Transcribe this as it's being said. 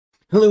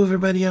Hello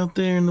everybody out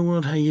there in the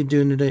world, how you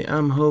doing today?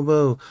 I'm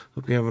Hobo.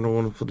 Hope you're having a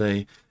wonderful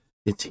day.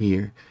 It's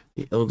here.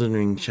 The Elden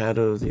Ring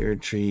Shadow of the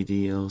Edtree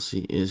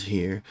DLC is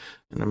here.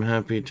 And I'm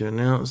happy to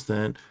announce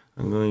that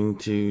I'm going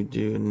to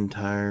do an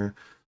entire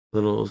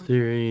little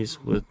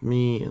series with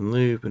me and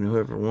Loop and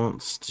whoever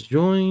wants to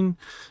join.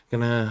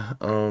 Gonna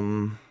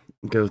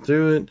go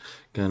through it,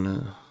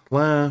 gonna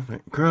laugh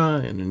and cry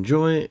and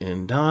enjoy it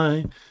and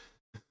die.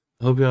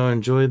 Hope y'all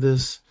enjoy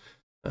this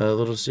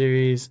little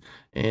series,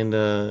 and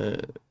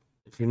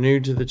if you're new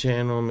to the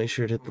channel, make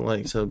sure to hit the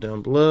like sub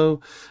down below,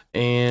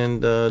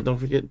 and don't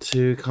forget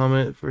to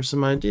comment for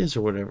some ideas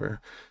or whatever.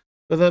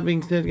 With that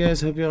being said,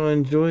 guys, hope y'all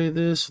enjoy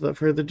this. Without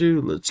further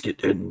ado, let's get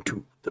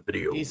into the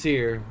video. He's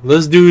here.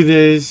 Let's do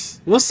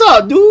this. What's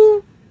up,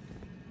 dude?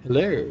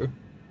 Hello.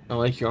 I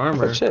like your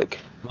armor. Check.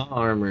 My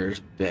armor's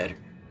better.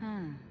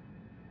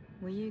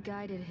 Were you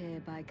guided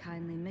here by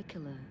kindly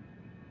Mikola?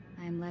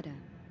 I am Leda.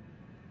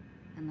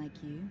 And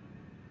like you,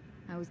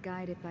 I was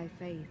guided by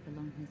faith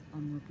along his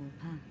honorable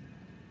path.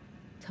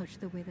 Touch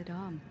the withered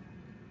arm,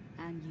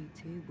 and you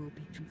too will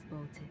be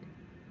transported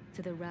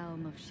to the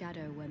realm of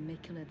shadow where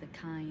Mikola the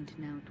Kind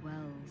now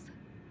dwells.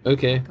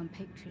 Okay. Our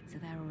compatriots are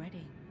there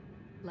already.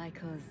 Like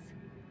us,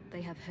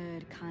 they have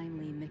heard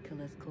kindly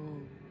Mikola's call.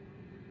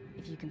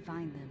 If you can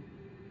find them,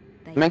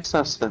 they It makes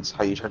no sense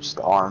how you touch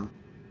the arm.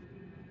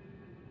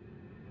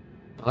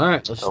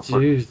 Alright, let's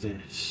do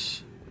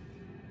this.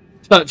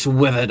 Touch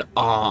withered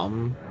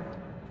arm.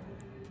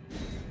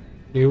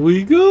 Here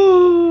we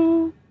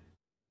go.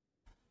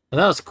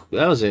 Well,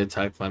 that was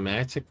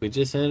anticlimactic. We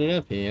just ended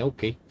up here.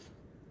 Okay.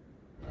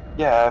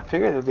 Yeah, I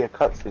figured it'd be a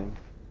cutscene.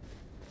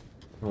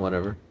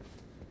 Whatever.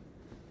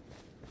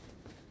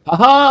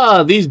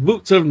 Haha! These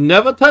boots have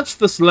never touched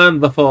this land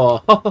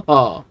before. Ha ha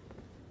ha.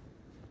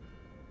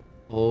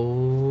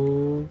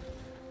 Oh.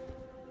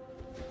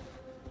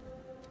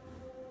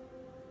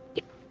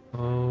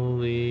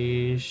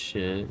 Holy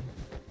shit.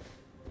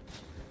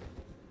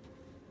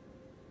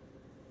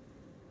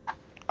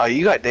 Oh,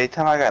 you got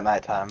daytime, I got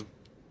nighttime.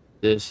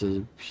 This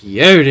is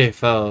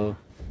beautiful.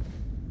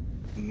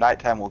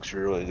 Nighttime looks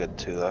really good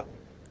too, though.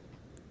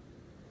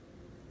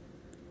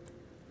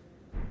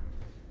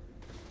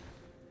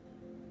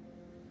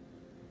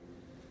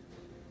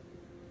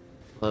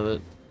 Love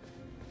it.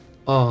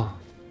 Oh.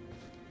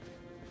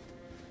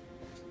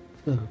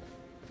 Oh,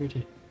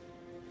 pretty.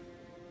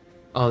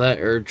 Oh, that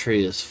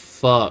Edtree is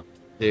fucked,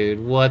 dude.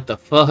 What the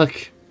fuck?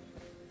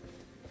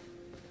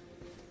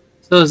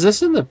 So is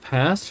this in the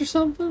past or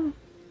something?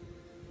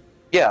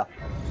 Yeah.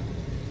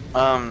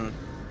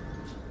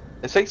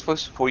 It takes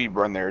place before you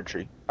burn the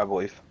Edtree, I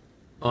believe.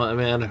 Oh, I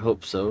mean, I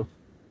hope so.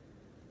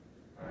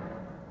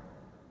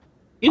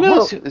 You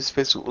know, this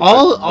face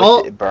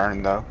all it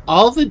burned though.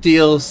 All the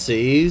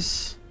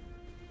DLCs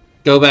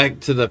go back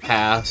to the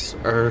past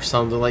or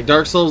something. Like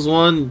Dark Souls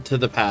 1 to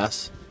the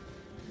past.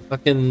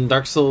 Fucking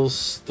Dark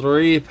Souls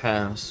 3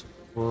 past.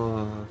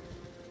 Whoa.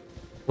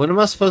 When am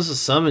I supposed to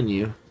summon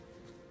you?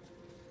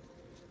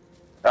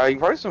 You can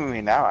probably summon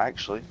me now,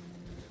 actually.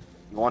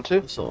 You want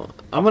to? So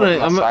I'm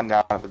gonna sign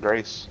down at the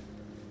grace.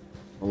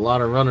 A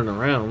lot of running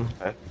around.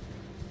 Okay.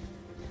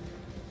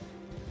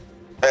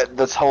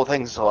 This whole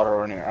thing's a lot of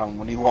running around.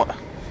 What do you want?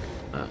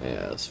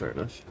 Yeah, that's fair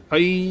enough.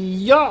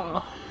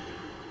 Hiya!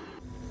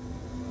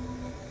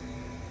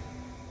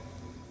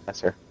 Yes,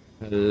 sir.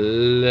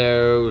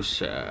 Hello,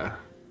 sir.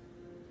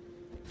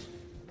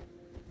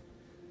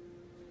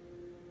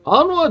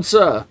 Onward,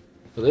 sir!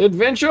 For the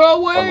adventure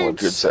awaits! Onward,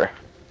 good sir.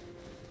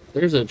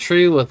 There's a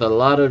tree with a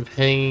lot of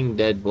hanging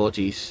dead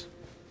bodies.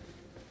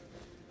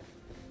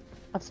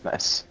 That's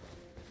nice.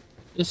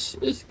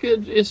 It's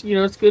good. It's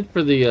it's good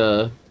for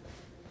the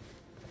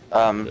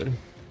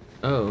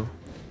Oh.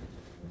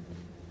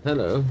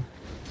 Hello.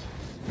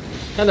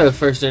 Hello,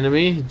 first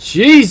enemy.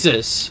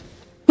 Jesus!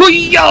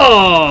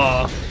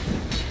 Hoo-yah!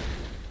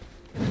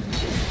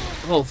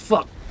 Oh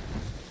fuck.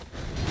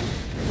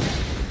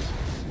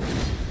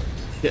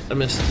 Shit, I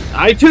missed.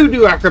 I too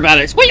do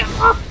acrobatics.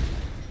 Hoo-yah!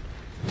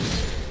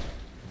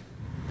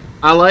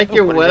 I like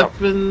your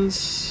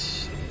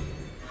weapons.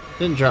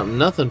 Didn't drop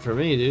nothing for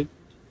me, dude.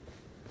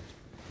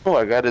 Oh,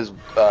 I got his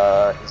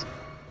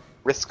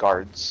wrist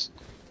guards.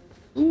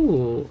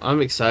 Ooh,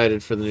 I'm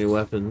excited for the new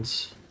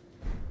weapons.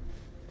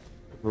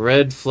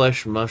 Red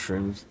flesh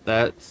mushrooms.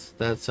 That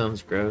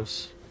sounds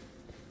gross.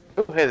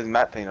 Oh, hey, there's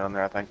matte paint on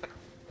there, I think.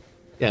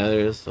 Yeah, there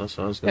is. That's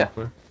what I was going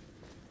for.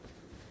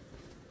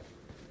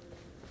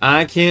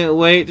 I can't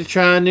wait to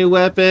try new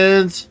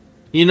weapons.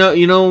 You know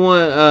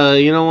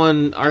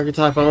one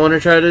archetype I want to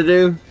try to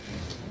do?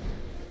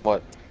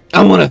 What?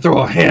 I want to throw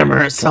a hammer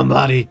at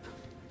somebody.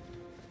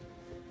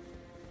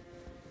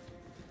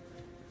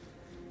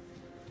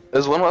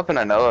 There's one weapon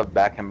I know of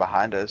back and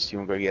behind us. You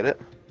wanna go get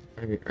it?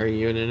 Are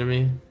you an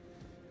enemy?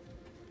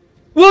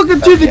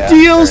 Welcome to the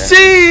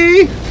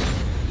DLC!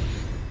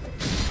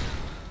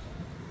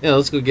 Yeah,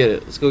 let's go get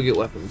it. Let's go get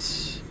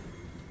weapons.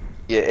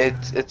 Yeah,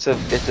 it's a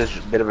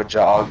bit of a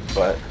jog,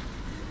 but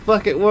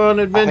fuck it, we're on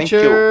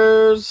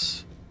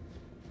adventures.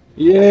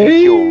 I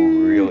think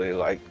you'll really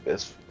like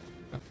this.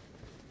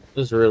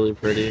 It's really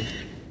pretty.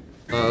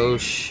 Oh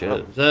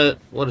shit. Is that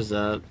what is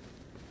that?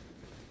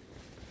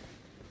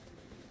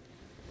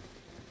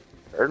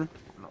 Bird?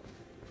 No.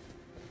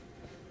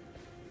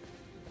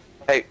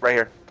 Hey, right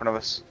here, in front of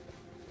us.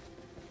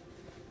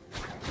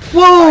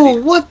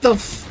 Whoa! What the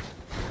f?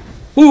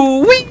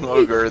 Ooh-wee!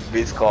 Ogre with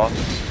beast claw.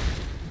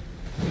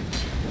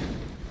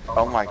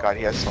 Oh my god,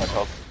 he has so much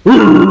health.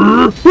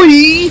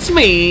 We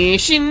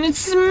smash and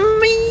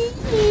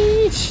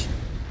smash.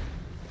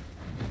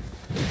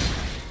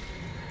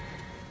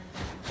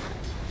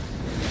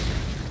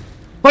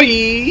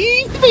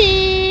 We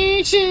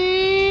smash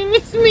and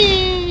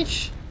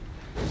smash.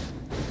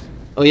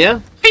 Oh yeah?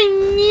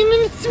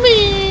 And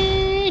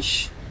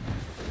smash.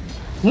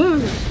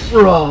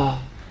 Raw.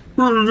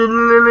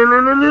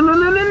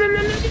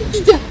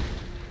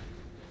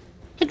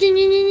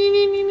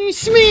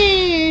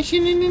 Smash! Smash!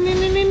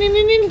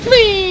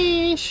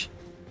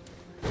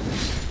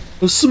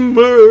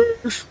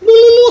 Smash!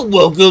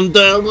 Welcome to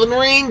Elden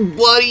Ring,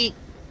 buddy!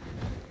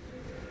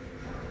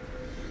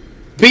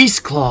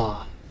 Beast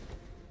Claw!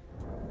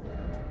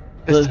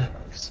 Do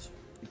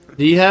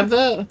you have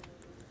that?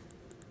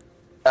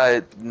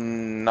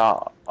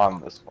 Not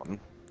on this one.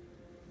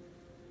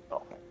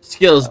 No.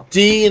 Skills No.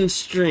 D and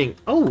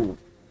strength. Oh!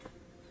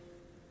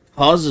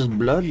 Causes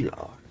blood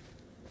loss.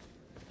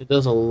 It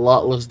does a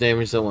lot less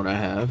damage than what I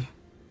have.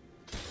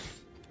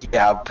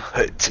 Yeah,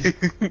 but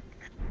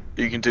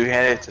you can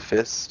two-handed to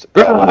fist.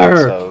 Roar!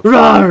 So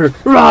Roar!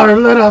 Roar!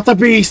 Let out the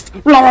beast!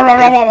 Roar, roar,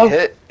 roar, roar.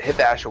 hit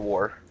the Ash of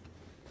War.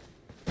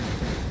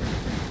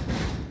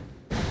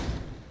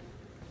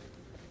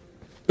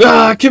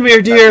 Ah, come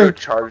here, dear!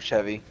 Charge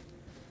heavy.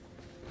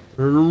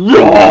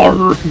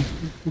 Roar!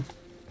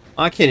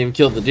 I can't even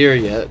kill the deer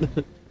yet.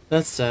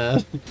 That's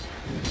sad.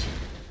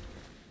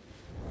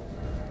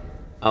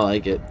 I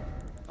like it.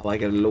 I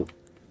like it a lot.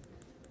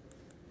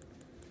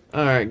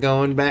 Alright,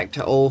 going back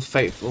to Old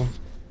Faithful.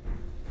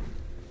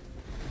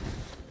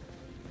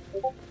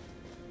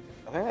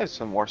 I think there's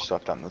some more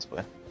stuff down this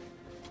way.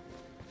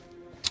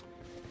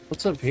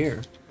 What's up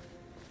here?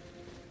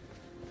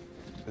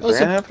 Is Oh, it's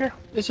there anything up here?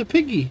 It's a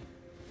piggy.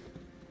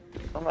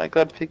 Oh my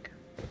god, pig.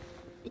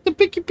 It's a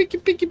piggy, piggy,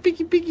 piggy,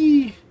 piggy,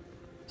 piggy.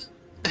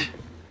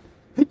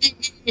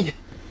 Piggy.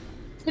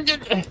 Son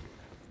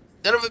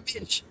of a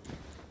bitch.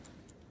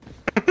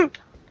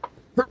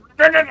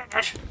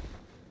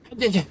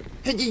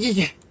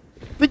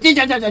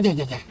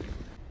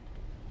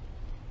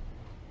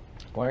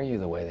 Why are you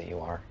the way that you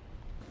are?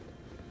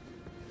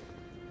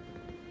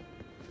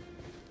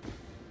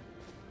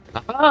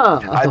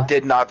 I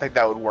did not think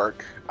that would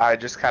work. I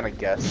just kind of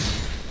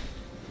guessed.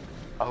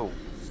 Oh,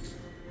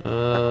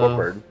 poor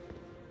bird.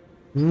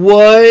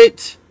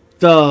 What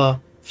the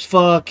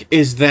fuck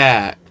is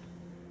that?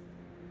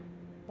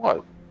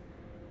 What?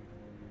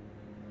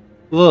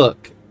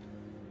 Look.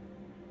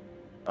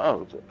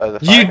 Oh, the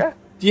fire guy?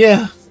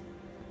 Yeah.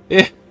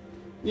 Yeah.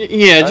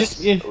 Yeah, That's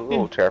just yeah. a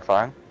little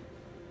terrifying.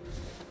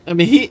 I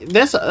mean,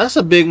 that's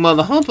a big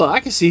mother humper. I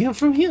can see him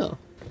from here.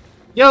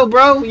 Yo,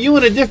 bro, you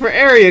in a different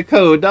area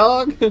code,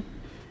 dog.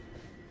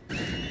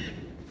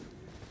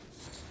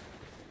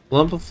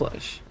 Lump of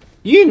flesh.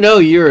 You know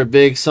you're a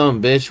big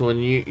son bitch when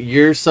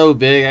you're so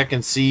big I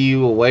can see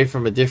you away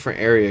from a different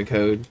area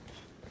code.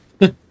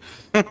 You're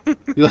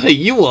like,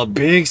 you a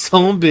big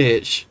son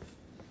bitch.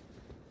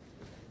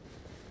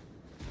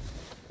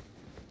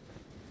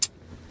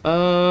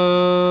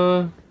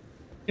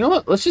 You know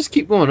what? Let's just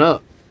keep going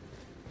up.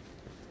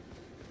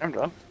 I'm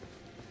done.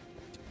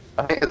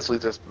 I think this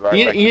leads us right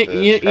You- back you- to the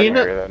you starting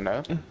know- area, though,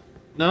 no?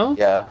 No?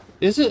 Yeah,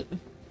 Is it?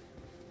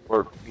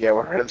 we're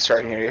right at the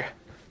starting area.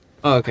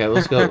 Oh, okay,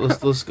 let's go.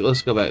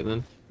 Let's go back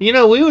then. You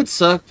know, we would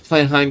suck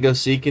playing hide and go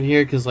seek in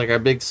here because like our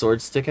big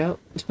swords stick out.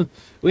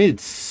 We'd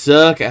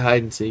suck at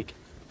hide and seek.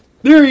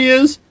 There he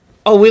is.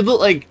 Oh, we look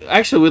like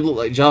we look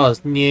like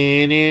Jaws.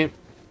 Nah, nah.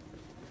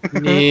 Nah,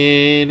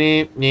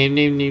 nah, nah, nah, nah,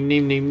 nah, nah,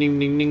 nah,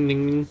 nah, nah,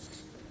 nah.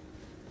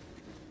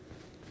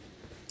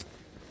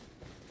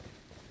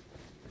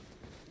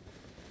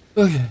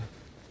 Okay.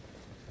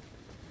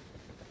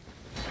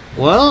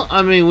 Well,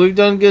 I mean, we've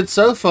done good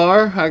so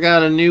far. I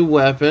got a new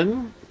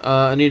weapon.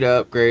 I need to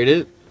upgrade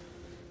it.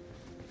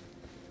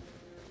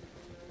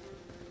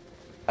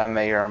 I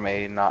may or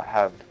may not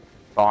have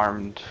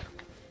farmed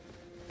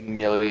a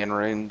million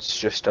runes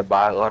just to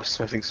buy a lot of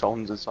smithing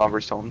stones and somber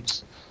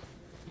stones.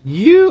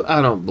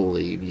 I don't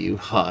believe you.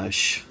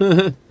 Hush.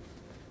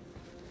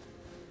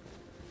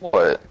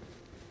 What?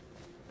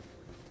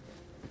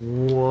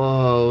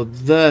 Whoa,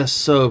 that's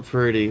so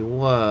pretty.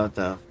 What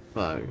the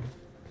fuck?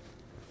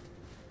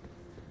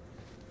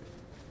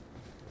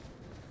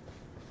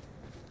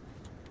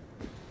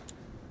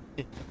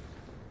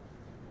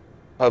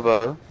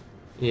 Hubba.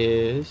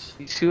 Yes.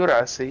 You see what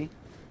I see?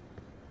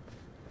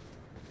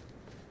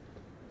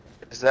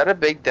 Is that a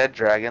big dead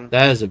dragon?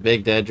 That is a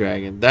big dead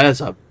dragon.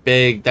 That's a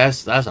big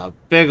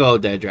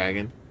old dead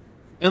dragon.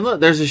 And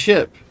look, there's a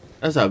ship.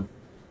 Is that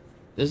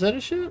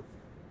a ship?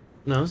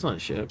 No, it's not a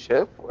ship.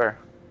 Ship? Where?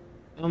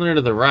 Down there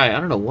to the right. I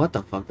don't know what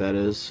the fuck that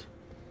is.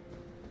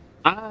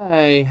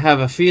 I have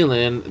a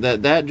feeling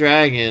that that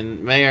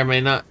dragon may or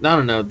may not. I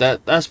don't know.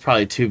 That's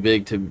probably too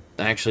big to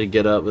actually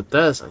get up, but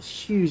that's a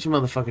huge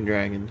motherfucking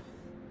dragon.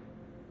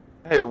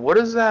 Hey, what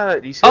is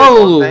that? Do you see that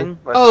one thing?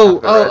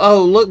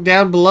 Oh! Look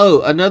down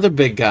below. Another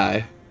big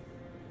guy.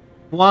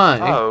 Why?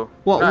 Oh,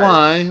 What?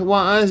 nice.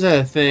 Why is that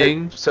a Hey,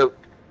 thing? so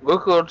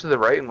look a little to the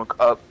right and look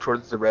up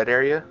towards the red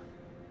area.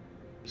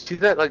 You see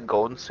that like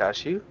golden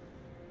statue?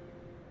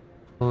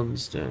 On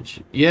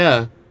statue.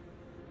 Yeah.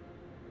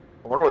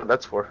 I wonder what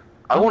that's for.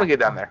 I want to get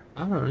down there.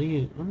 I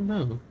don't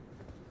know.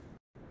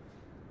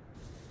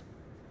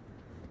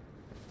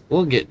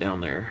 We'll get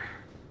down there.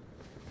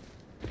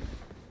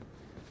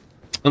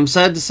 I'm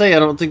sad to say I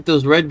don't think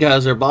those red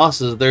guys are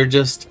bosses. They're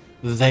just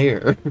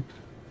there.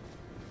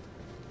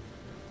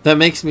 That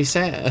makes me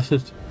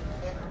sad.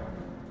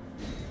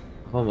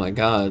 Oh my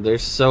god,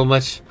 there's so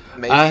much.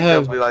 Maybe I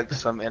have there'll be like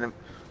some enemy.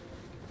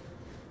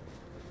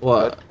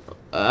 what?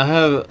 I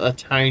have a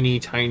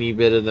tiny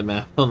bit of the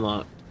map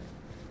unlocked.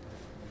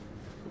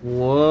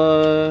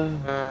 What?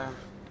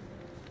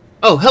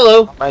 Oh,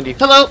 hello. Mind you.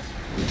 Hello.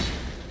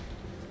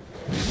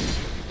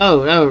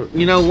 Oh, no,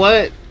 you know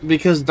what?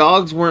 Because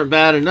dogs weren't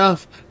bad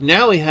enough,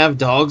 now we have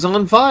dogs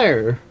on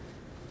fire.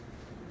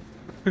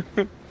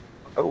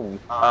 Oh,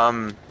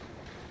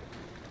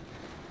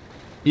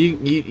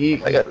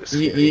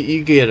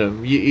 You get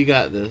him. You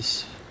got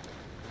this.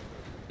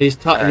 He's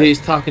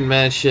talking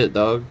mad shit,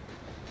 dog.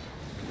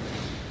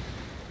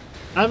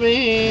 I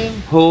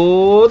mean,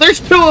 oh, there's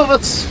two of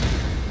us.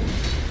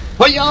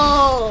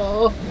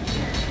 Hiya!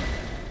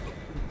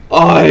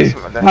 I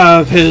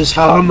have his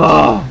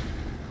hammer.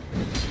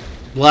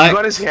 Black. You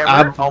got his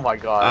hammer? Oh my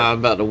god. I'm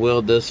about to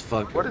wield this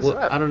fuck. What is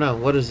that? I don't know.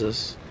 What is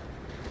this?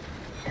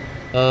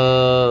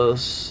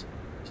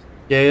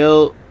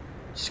 Scale.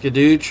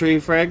 Skidoo tree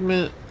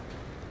fragment?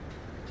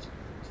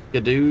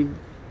 Skidoo.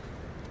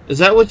 Is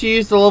that what you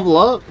use to level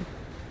up?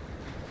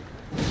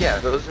 Yeah,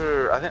 those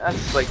are. I think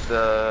that's like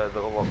the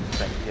level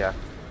thing. Yeah.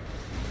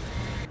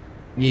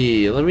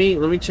 Yeah. Let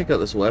me check out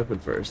this weapon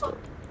first. Though.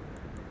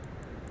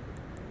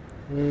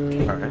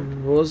 Alright.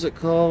 What was it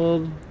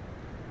called?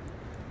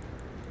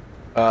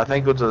 I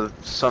think it was a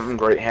something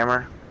great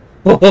hammer.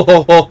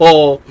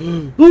 Ooh,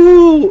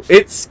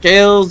 it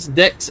scales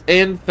dex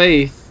and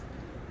faith.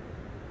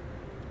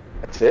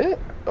 That's it?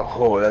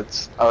 Oh,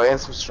 that's and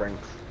some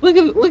strength. Look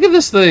at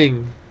this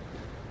thing.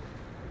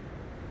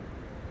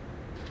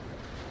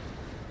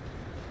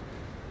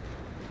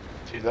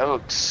 Dude, that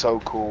looks so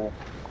cool.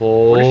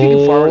 Oh. What if you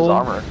can farm his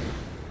armor?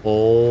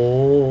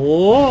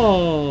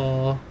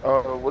 Oh.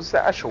 What's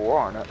the actual war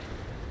on it?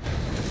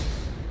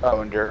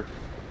 Oh, endure.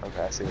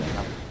 Okay, I see that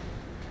now.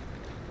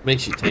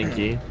 Makes you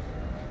tanky.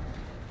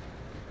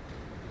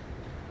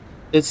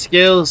 It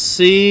scales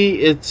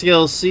C. It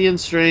scales C in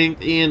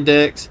strength, E in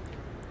dex,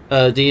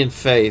 D in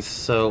faith.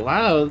 So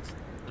wow.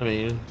 I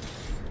mean,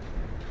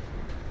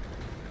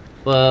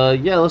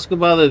 yeah. Let's go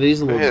bother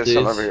these little There's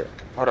some dudes. over here.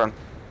 Hold on.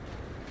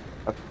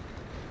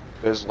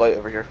 There's light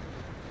over here.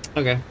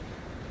 Okay.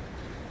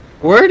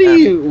 Where do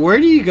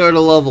you go to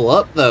level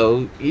up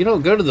though? You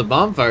don't go to the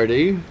bonfire, do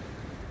you?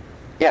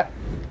 Yeah.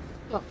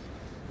 Oh.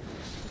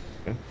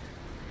 Okay.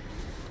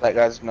 That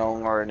guy's no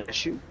longer an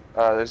issue.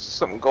 There's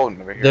something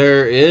golden over here.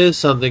 There is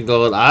something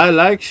gold. I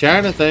like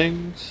shiny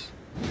things.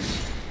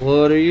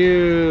 What are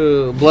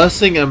you?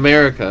 Blessing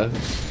America.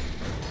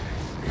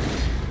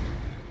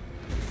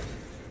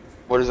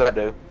 What does that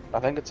do? I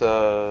think it's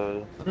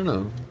a I don't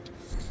know.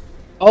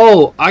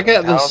 Oh, I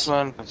got this.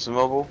 talisman,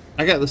 consumable.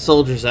 I got the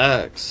soldier's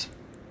axe.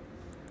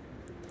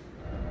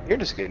 You're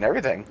just getting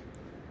everything.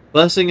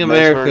 Blessing Mesmer's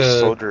America.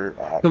 soldier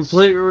axe.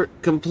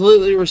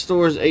 Completely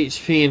restores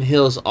HP and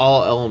heals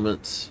all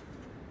elements.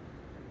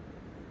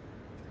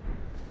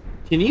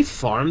 Can you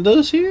farm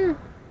those here?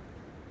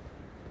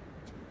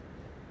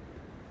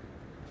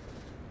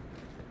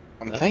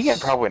 I'm thinking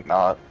probably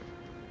not.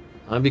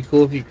 That'd be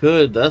cool if you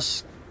could.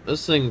 Those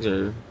things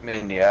are. I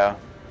mean, yeah.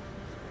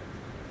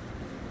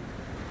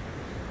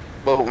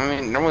 Well, I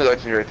mean, normally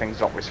legendary things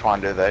don't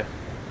respond, do they?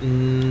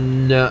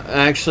 No,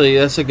 actually,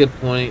 that's a good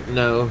point.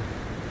 No.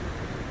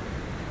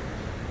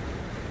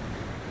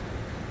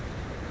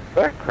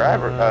 That crab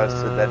it's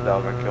a dead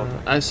dog I killed.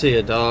 I see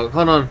a dog.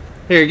 Hold on.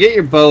 Here, get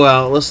your bow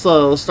out. Let's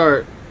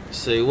start. Let's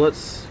see,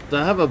 do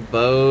I have a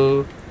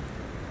bow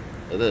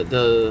that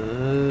does?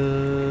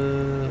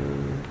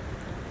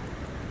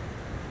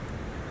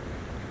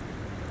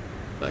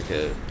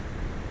 Okay.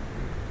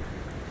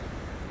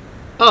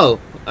 Oh,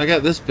 I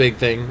got this big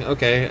thing.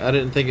 Okay, I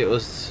didn't think it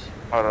was.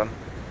 Hold on.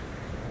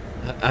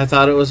 I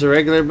thought it was a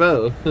regular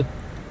bow.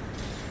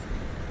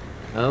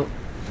 Oh.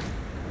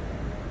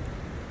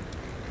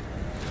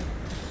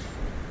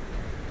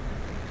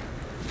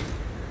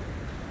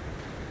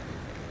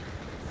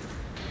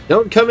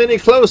 Don't come any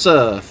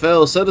closer,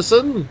 fellow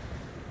citizen.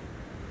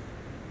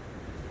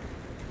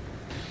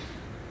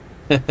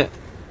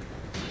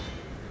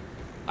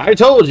 I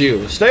told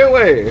you, stay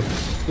away.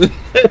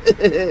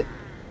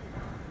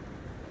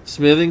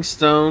 Smithing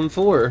stone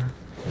 4.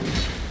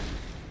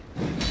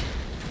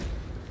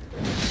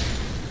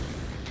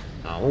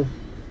 Ow.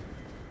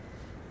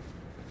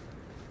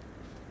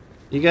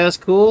 You guys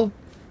cool?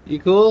 You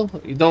cool?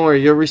 Don't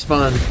worry, you'll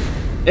respawn.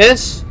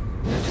 It's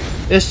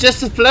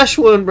just a flesh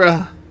wound,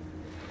 bruh.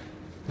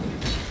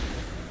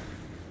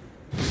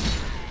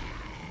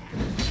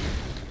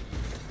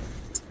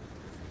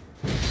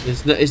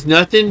 It's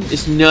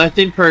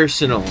nothing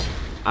personal.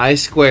 I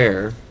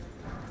swear.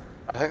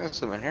 I think there's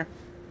some in here.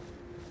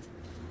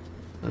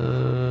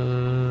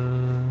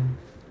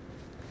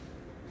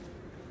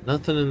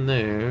 Nothing in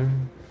there.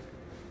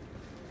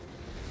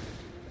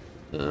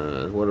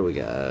 What do we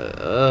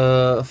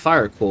got?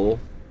 Fire coal.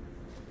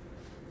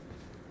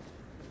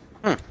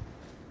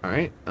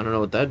 Alright, I don't know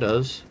what that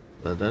does,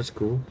 but that's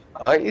cool.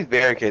 I like these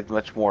barricades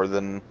much more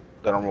than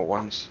the normal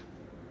ones.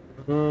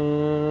 They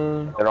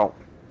don't.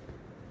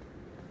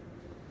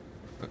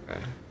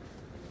 Okay.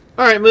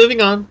 Alright, moving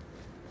on.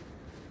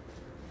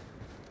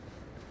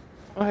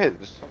 Oh, hey,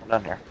 there's someone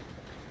down here.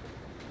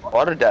 A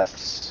lot of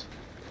deaths.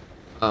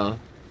 Oh.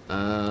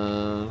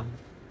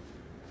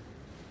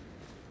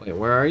 Wait,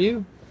 where are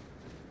you?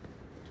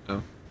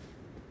 Oh.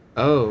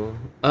 Oh.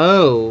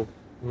 Oh.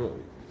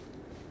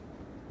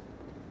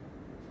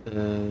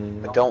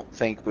 I don't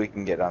think we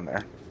can get on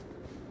there.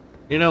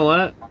 You know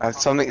what?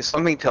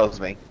 Something tells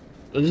me.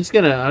 I'm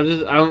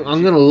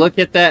gonna look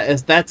at that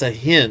as that's a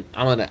hint.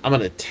 I'm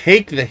gonna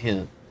take the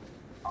hint.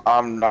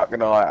 I'm not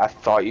gonna lie. I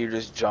thought you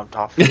just jumped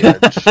off the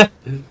edge.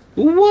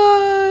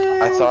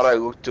 What? I thought I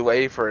looked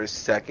away for a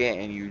second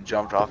and you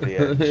jumped off the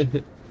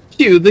edge.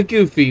 Cue the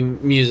goofy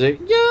music.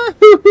 Yeah.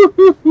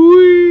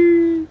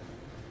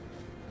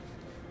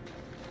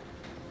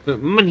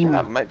 Money.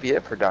 That might be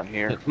it for down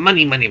here.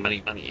 Money, money,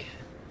 money, money.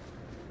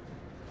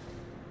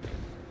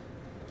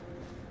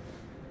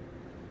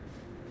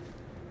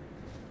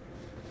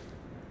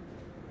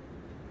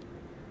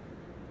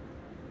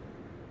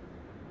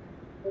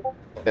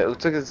 It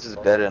looks like this is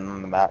dead end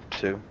on the map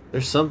too.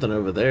 There's something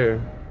over there.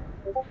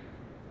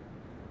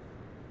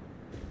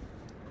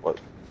 What?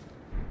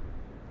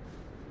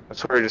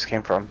 That's where we just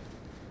came from.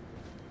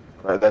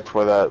 That's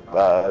where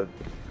that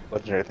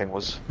legendary thing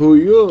was. Who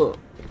you?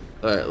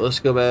 Alright, let's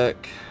go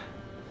back.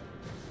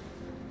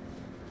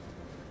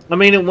 I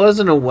mean, it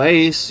wasn't a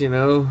waste, you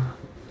know.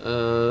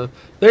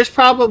 There's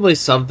probably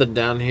something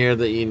down here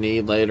that you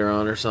need later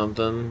on or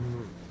something.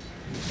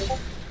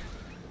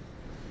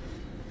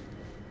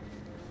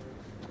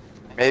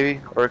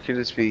 Maybe, or it could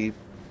just be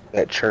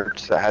that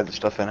church that had the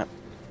stuff in it,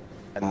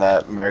 and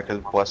that America's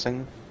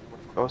blessing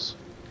was.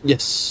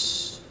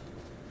 Yes.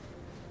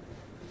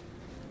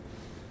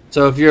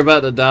 So if you're about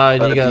to die and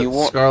But you if got you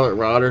want- Scarlet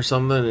Rot or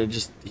something, it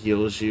just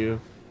heals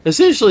you.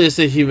 Essentially, it's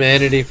the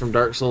humanity from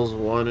Dark Souls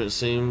 1, it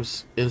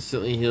seems.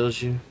 Instantly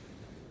heals you.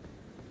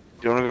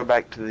 Do you want to go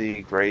back to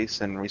the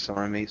grace and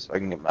resummon me so I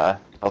can get my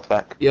health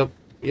back? Yep.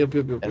 Yep.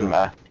 And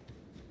my.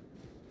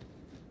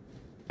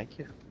 Thank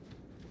you.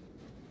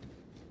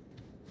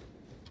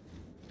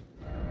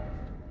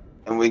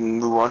 And we can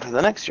move on to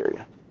the next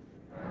area.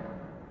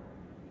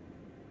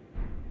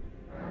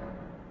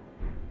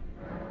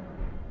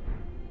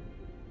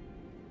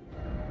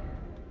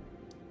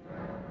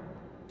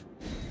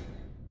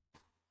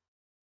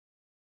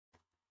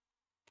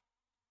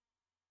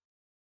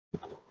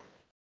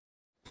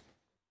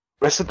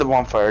 Rest at the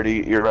bonfire to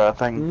your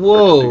thing.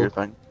 Whoa. To your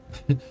thing.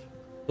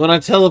 When I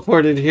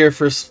teleported here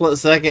for a split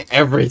second,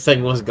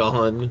 everything was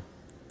gone.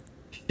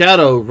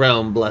 Shadow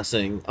Realm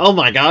Blessing. Oh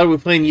my god, we're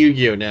playing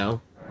Yu-Gi-Oh!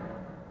 Now.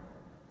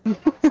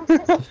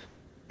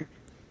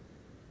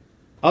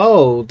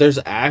 Oh, there's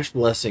Ash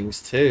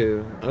Blessings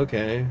too.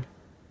 Okay.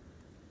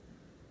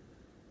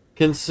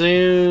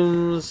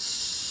 Consumes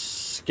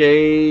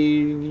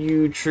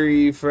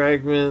Edtree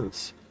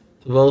fragments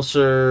to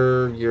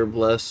bolster your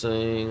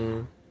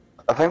blessing.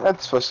 I think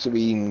that's supposed to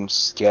be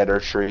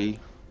Scatter Tree.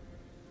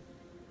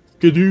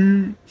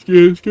 Skadoo.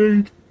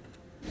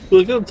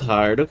 Look, I'm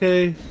tired,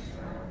 okay?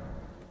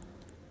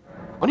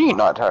 When are you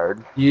not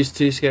tired? Use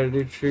 2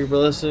 Scattered Tree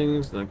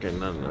Blessings. Okay,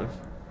 not enough.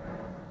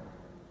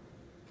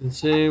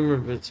 Consume,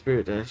 Repeat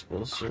Spirit Dash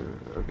Bolster.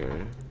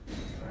 Okay.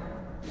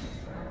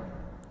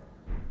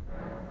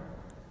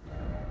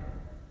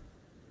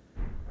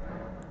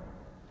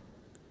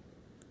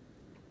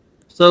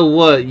 So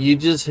what? You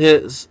just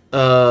hit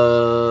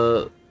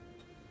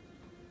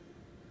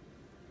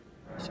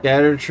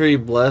Scattered Tree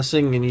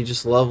Blessing and you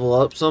just level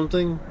up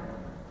something?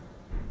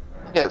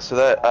 Yeah, so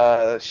that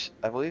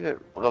I believe it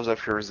levels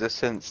up your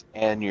resistance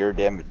and your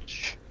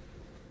damage.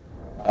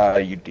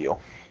 You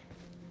deal.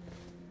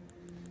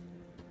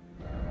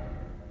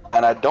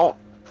 And I don't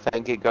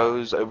think it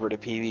goes over to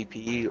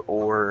PvP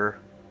or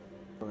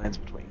lands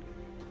between.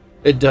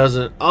 It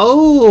doesn't.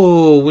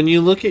 Oh, when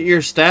you look at your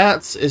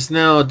stats, it's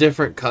now a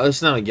different color.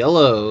 It's now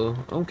yellow.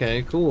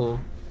 Okay, cool.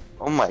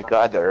 Oh my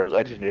god, there are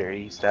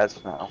legendary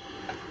stats now.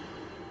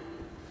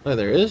 Oh,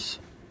 there is?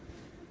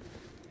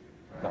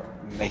 No,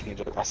 I'm making a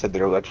joke. I said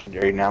they're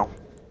legendary now.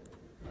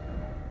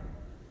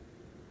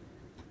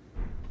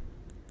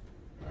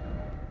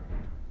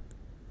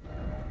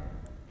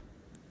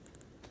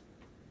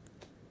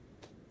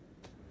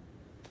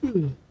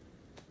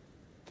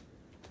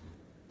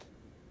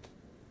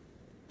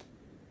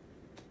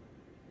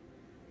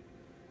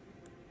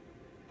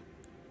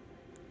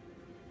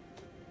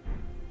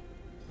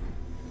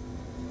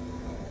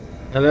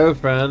 Hello,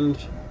 friend.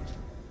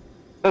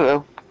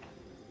 Hello.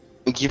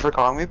 Thank you for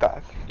calling me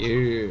back.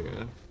 Yeah.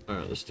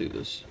 Alright, let's do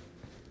this.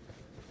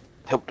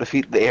 Help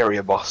defeat the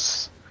area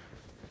boss.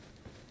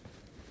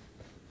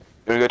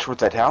 You wanna go towards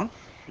that town?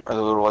 Or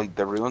the little, like,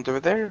 the ruins over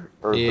there?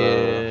 Or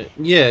Yeah.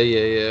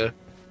 Yeah.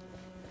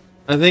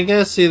 I think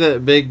I see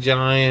that big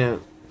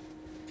giant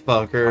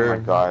Oh my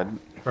fucker. god.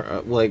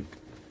 Like,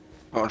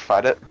 You wanna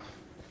fight it?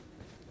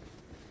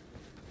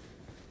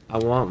 I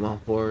want my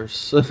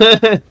horse.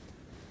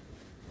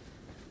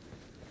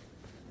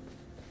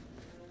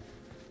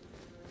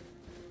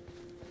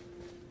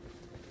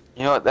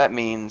 You know what that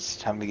means?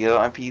 Time to get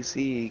on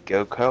PC,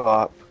 go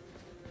co-op.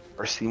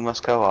 Or seamless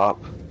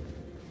co-op.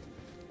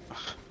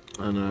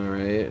 I know,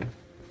 right?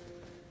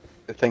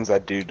 The things I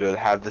do to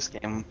have this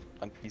game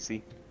on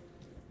PC.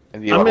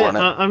 And you I don't mean, want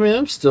it. I mean,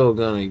 I'm still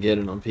gonna get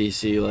it on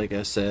PC. Like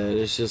I said,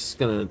 it's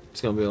gonna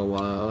be a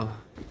while.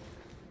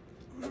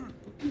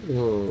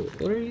 Whoa,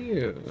 what are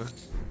you?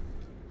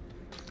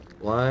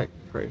 Black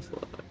prey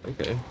fly.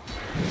 Okay.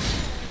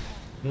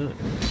 Yeah,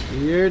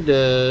 you're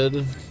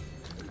dead.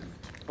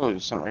 Oh,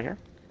 there's something right here.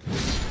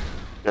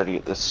 Gotta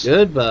get this.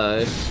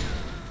 Goodbye.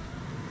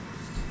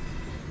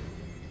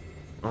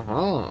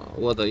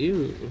 What are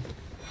you?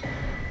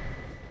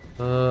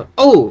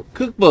 Oh,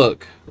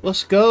 cookbook.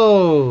 Let's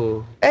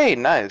go. Hey,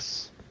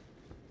 nice.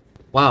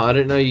 Wow, I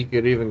didn't know you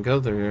could even go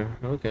through here.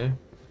 Okay.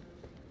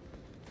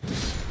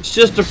 It's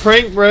just a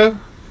prank, bro.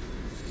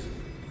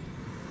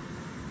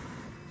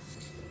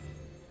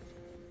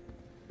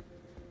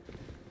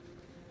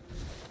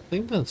 I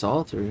think that's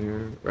all through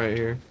here, right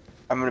here.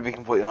 I'm gonna be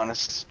completely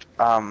honest.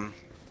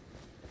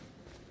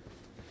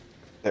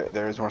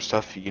 There's more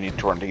stuff you need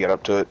torrent to get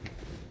up to it.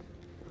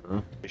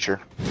 Be sure.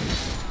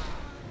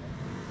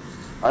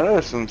 I know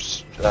there's some.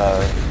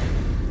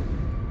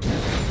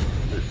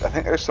 I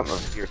think there's something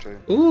over here too.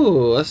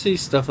 Ooh, I see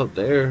stuff up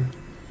there.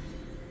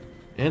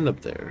 And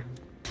up there.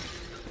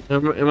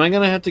 Am I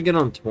gonna have to get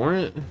on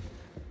torrent?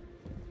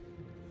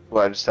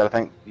 Well, I just said I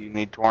think you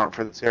need torrent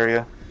for this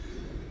area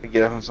to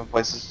get up in some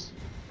places.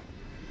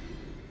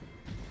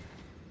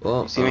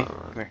 Well, You see me?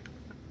 Come here.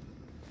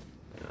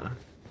 Yeah.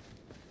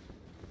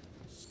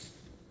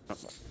 Oh, no,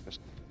 there's-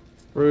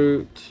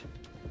 Fruit.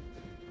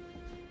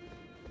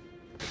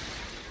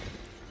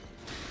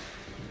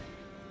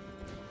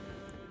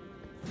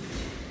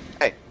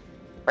 Hey,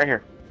 right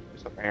here.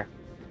 There's something right here.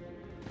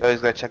 You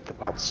always gotta check the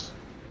pots.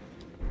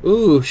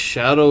 Ooh,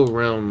 Shadow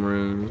Realm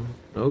rune.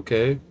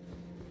 Okay.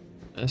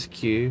 That's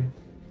cute.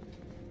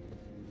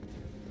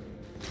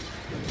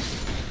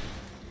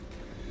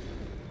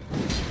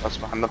 What's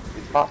behind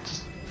these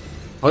pots?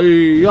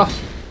 Hiya!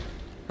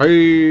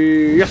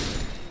 Hiya!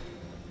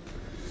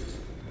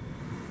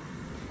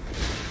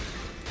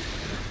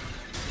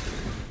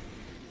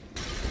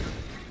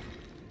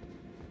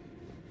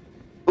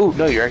 Ooh,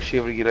 no, you're actually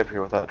able to get up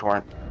here without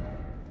torrent.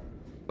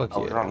 Fuck I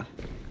was yeah. wrong.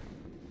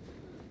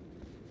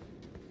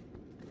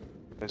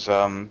 There's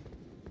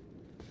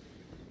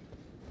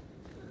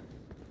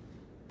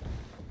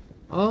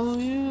Oh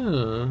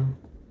yeah.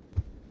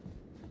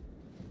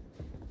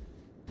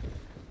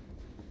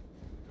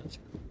 That's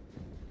cool.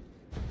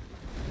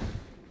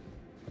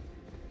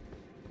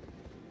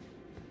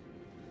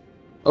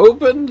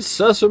 Open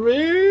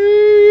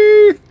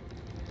sesame.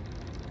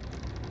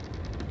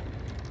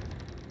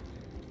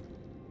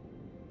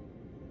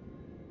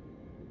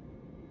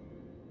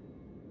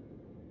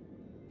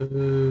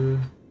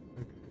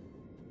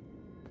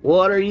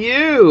 What are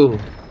you?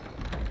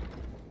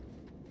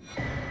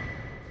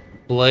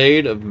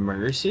 Blade of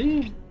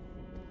Mercy?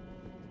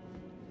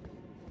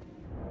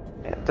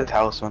 yeah, the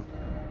talisman.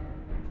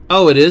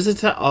 Oh, it is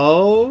a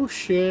oh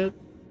shit.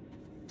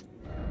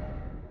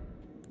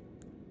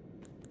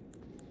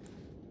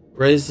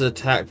 Raises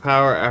attack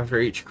power after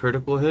each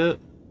critical hit.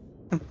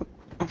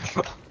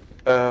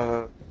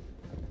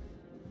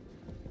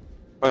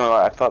 Well,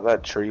 I thought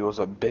that tree was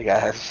a big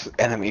ass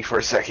enemy for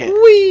a second.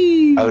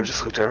 Whee! I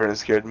just looked over and it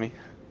scared me.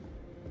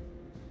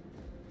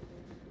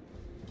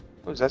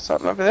 Oh, is that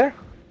something over there?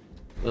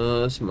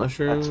 It's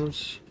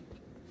mushrooms.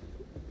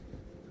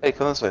 Hey,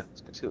 come this way.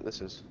 Let's go see what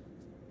this is.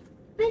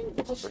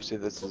 Or see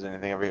if this is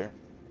anything over here.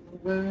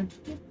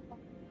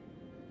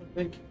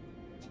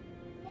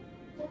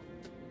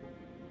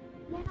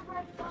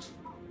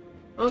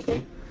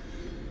 Okay.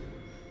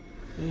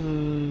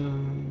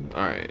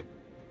 Alright.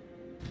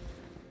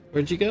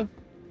 Where'd you go?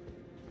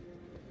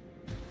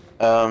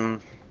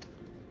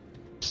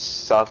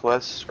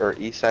 Southwest or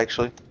east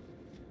actually.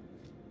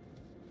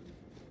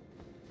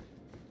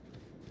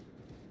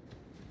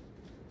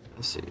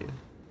 I see.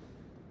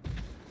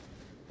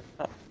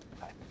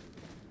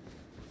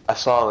 I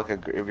saw like a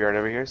graveyard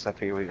over here, so I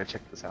figured we could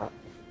check this out.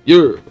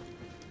 Yeah.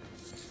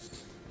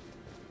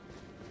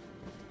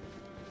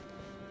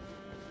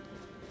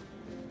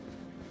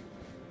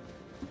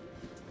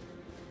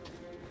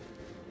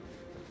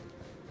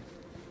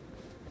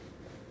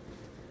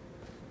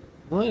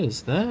 What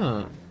is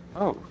that?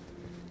 Oh,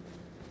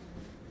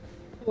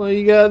 What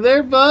you got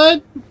there,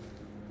 bud?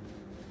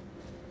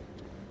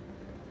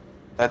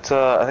 That's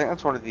I think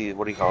that's one of the,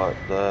 what do you call it?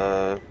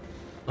 The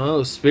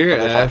Oh, Spirit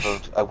other type Ash.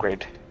 of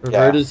upgrade.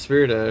 Reverted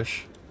Spirit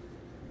Ash.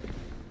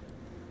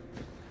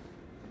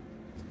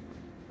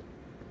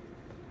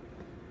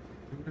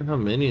 I wonder how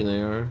many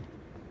they are.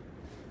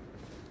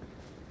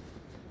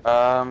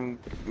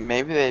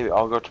 Maybe they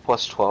all go to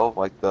plus 12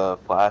 like the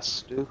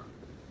flasks do.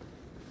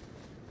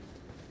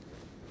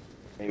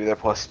 Maybe they're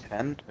plus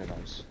 10. Who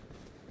knows?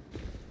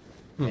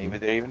 Maybe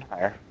they're even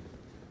higher.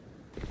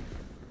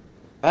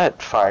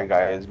 That fire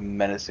guy is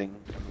menacing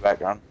in the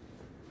background.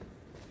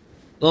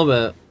 A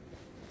little bit.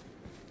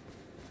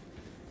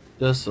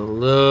 Just a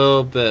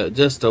little bit.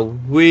 Just a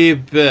wee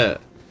bit.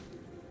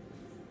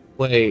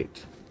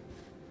 Wait.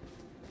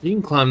 You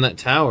can climb that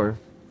tower.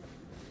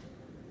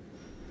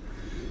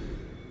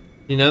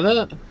 You know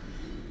that?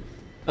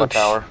 What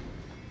tower?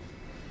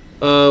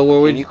 Where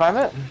we... Can you climb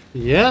it?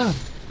 Yeah.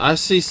 I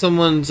see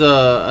someone's,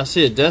 I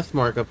see a death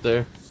mark up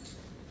there.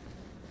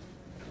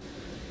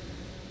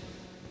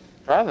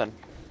 Try then.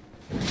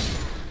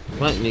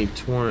 Might need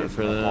torrent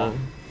for that.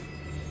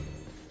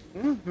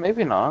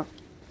 Maybe not.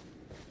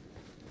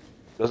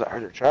 Doesn't hurt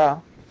to try.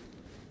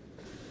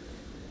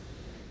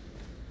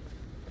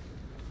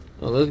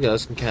 Oh, those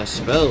guys can cast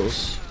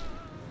spells.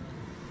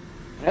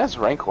 Yeah, it's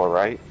Rancor,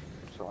 right?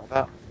 Something like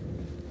that.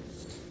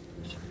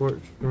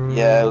 Scorch Room.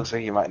 Yeah, it looks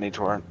like you might need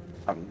torrent.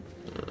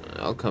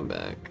 I'll come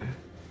back.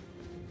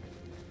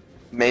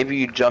 Maybe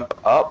you jump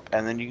up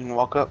and then you can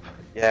walk up.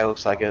 Yeah, it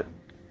looks like it.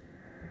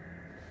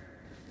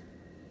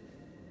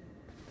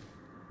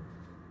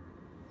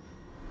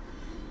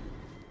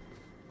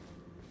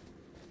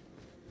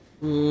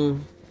 Ooh,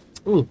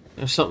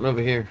 there's something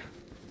over here.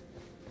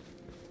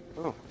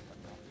 Oh.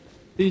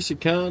 Piece of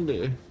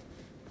candy.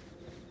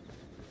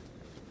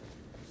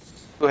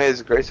 Oh, hey,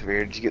 there's a grace over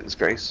here. Did you get this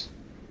grace?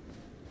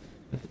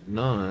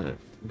 Not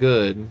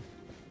good.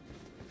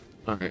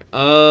 Alright,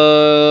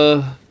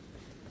 I'll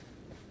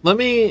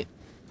meet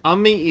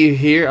you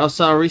here. I'll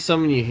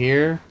resummon you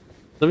here.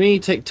 Let me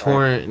take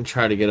torrent and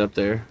try to get up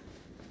there.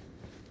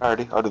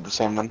 Alrighty, I'll do the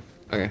same then.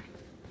 Okay.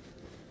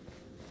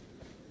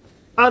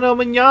 Ano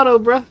manano,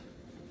 bruh.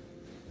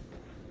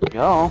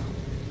 Yo.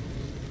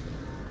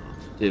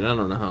 Dude, I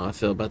don't know how I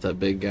feel about that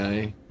big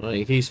guy.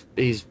 Like, he's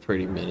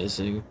pretty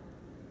menacing.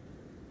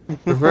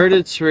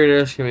 Reverted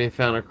Spirit Ash can be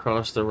found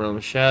across the realm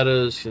of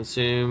shadows.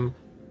 Consume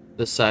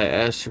the site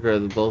ash to grow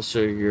the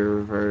bolster of your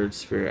reverted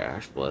Spirit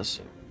Ash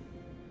blessing.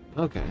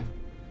 Okay.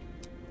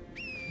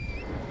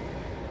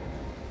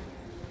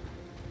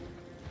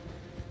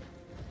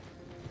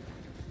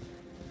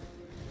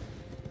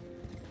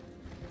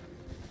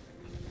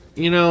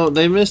 You know,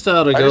 they missed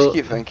out a I just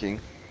keep thinking.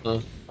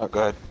 Oh, go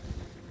ahead.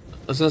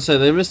 I was gonna say,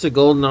 they missed a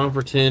golden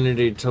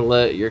opportunity to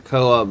let your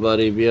co-op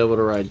buddy be able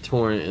to ride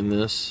torrent in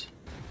this.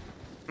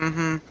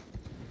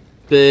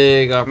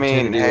 Big I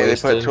mean, opportunity hey,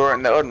 wasted. they put torrent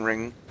in the Elden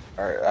Ring,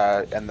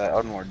 or and the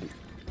Elden Ring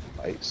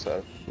fight,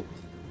 so.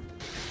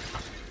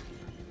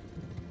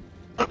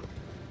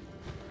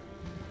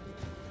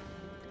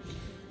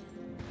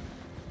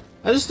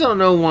 I just don't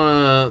know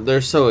why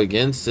they're so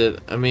against it.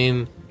 I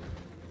mean,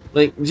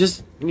 like,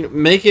 just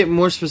make it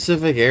more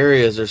specific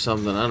areas or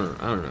something. I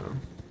don't know.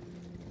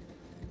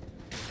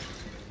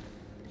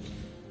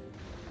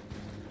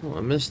 Oh,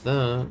 I missed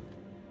that.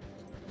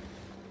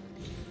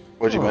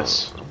 What'd you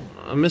miss?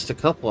 I missed a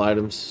couple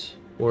items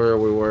where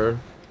we were.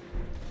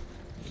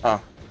 Oh.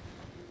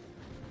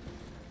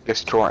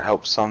 Guess torrent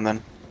helps some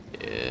then.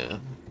 Yeah.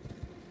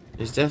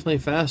 He's definitely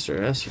faster,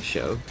 that's for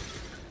sure.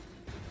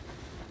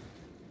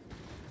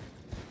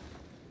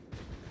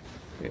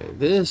 Okay,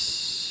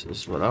 this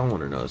is what I want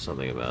to know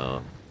something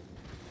about.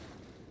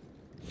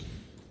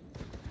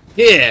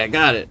 Yeah,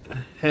 got it.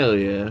 Hell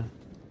yeah.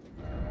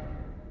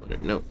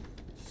 Nope.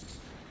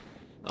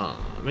 Aw,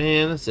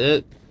 man, that's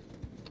it.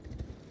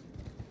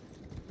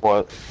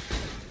 What?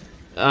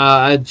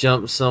 I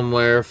jumped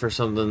somewhere for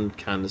something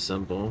kind of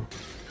simple.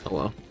 Oh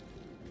well.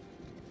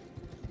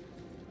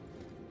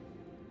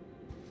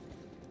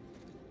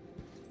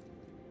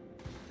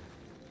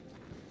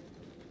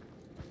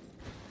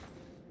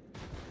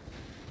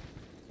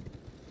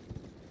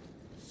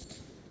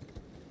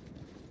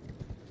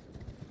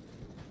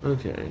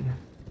 Okay.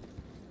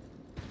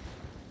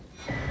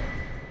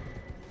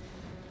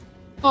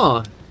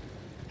 Oh,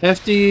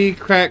 hefty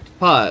cracked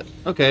pot.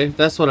 Okay,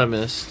 that's what I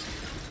missed.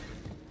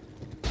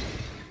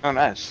 Oh,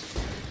 nice.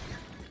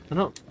 I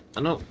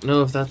don't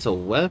know if that's a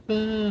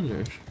weapon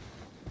or.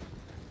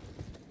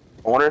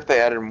 I wonder if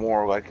they added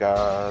more, like,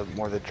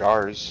 more of the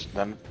jars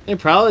than They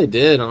probably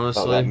did, what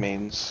honestly. that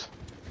means.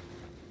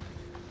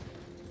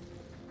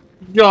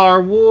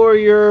 Jar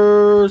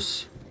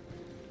warriors.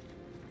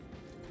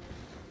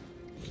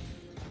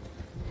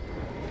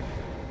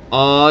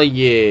 Oh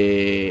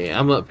yeah,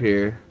 I'm up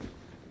here.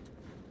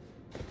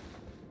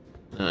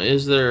 Now,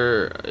 is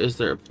there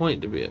a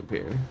point to be up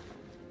here?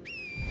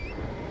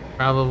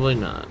 Probably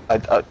not.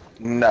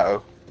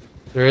 No.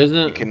 There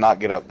isn't? You cannot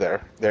get up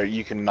there.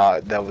 You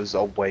cannot. That was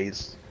a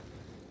ways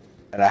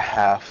and a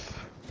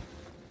half.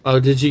 Oh,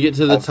 did you get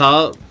to the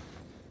top?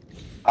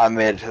 I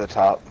made it to the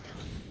top.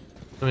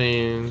 I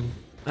mean,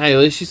 Hey, at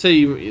least you say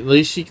you. At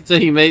least you can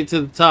say you made it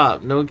to the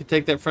top. No one can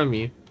take that from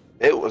you.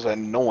 It was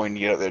annoying to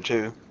get up there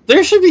too.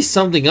 There should be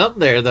something up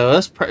there though.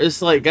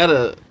 It's like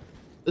gotta.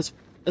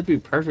 That'd be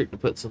perfect to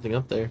put something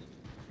up there.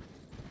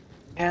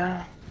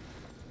 Yeah.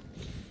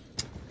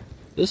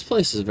 This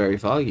place is very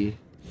foggy.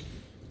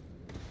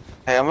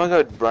 Hey, I'm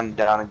gonna go run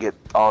down and get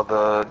all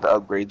the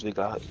upgrades we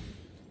got,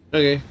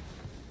 Okay.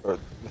 or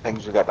the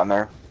things we got down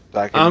there. So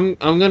I I'm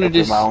can gonna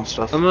do do my own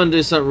stuff. I'm gonna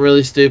do something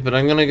really stupid.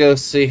 I'm gonna go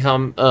see how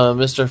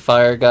Mr.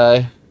 Fire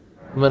Guy.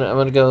 I'm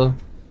gonna go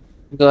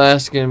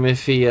ask him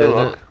if he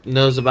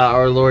knows about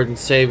our Lord and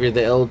Savior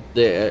the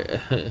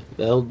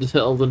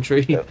Elden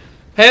Tree. Yep.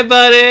 Hey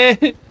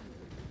buddy,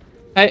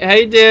 how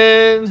you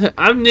doing?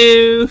 I'm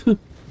new.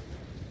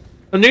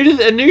 I'm new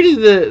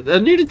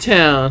to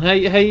town. How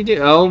you doing?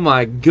 Oh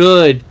my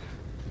good.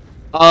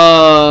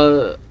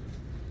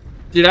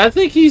 Dude, I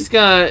think he's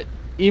got.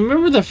 You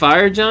remember the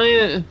fire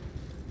giant?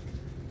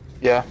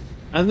 Yeah.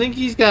 I think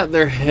he's got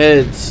their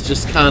heads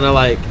just kind of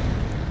like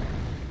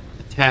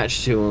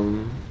attached to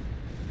him.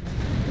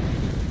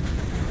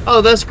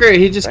 Oh, that's great.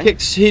 He just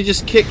kicks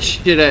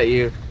shit at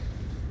you.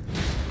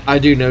 I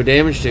do no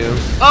damage to him.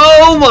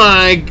 Oh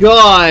my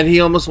god, he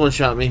almost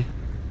one-shot me.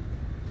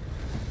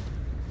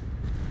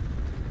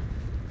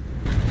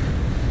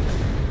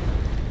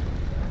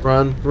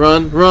 Run,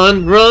 run,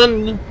 run,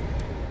 run!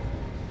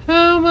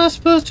 How am I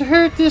supposed to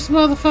hurt this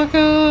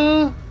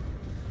motherfucker?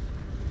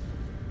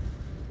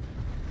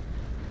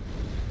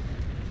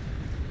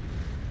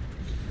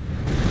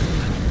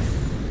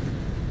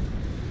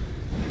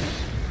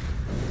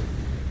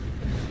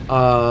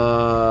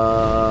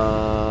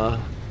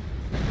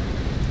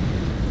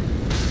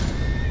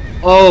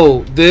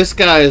 Oh, this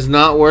guy is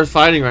not worth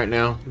fighting right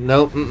now.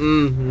 Nope,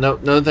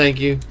 nope, no thank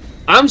you.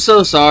 I'm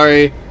so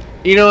sorry.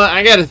 You know what,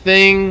 I got a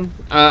thing.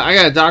 I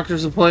got a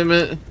doctor's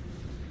appointment.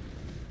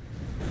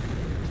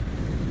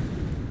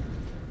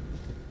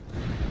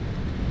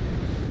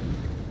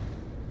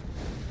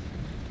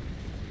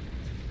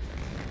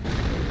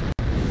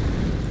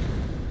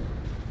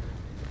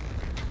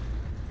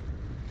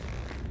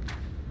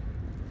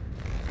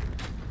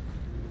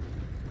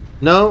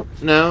 No,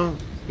 no.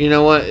 You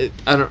know what?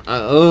 I don't.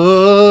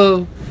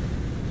 Oh.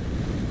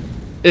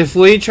 If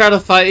we try to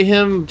fight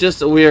him,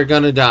 we are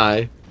gonna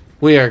die.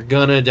 We are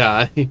gonna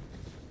die.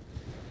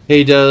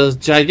 He does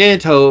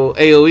giganto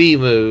AoE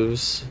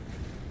moves.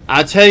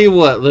 I tell you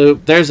what,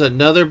 Luke. There's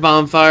another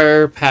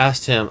bonfire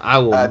past him. I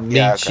will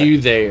meet you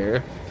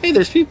there. Hey,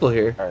 there's people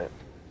here. All right.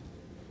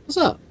 What's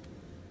up?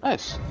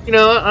 Nice. You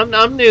know,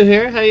 I'm new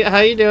here. How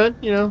you doing?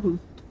 You know,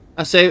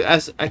 I save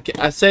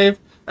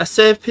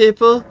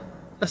people.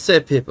 I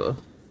save people.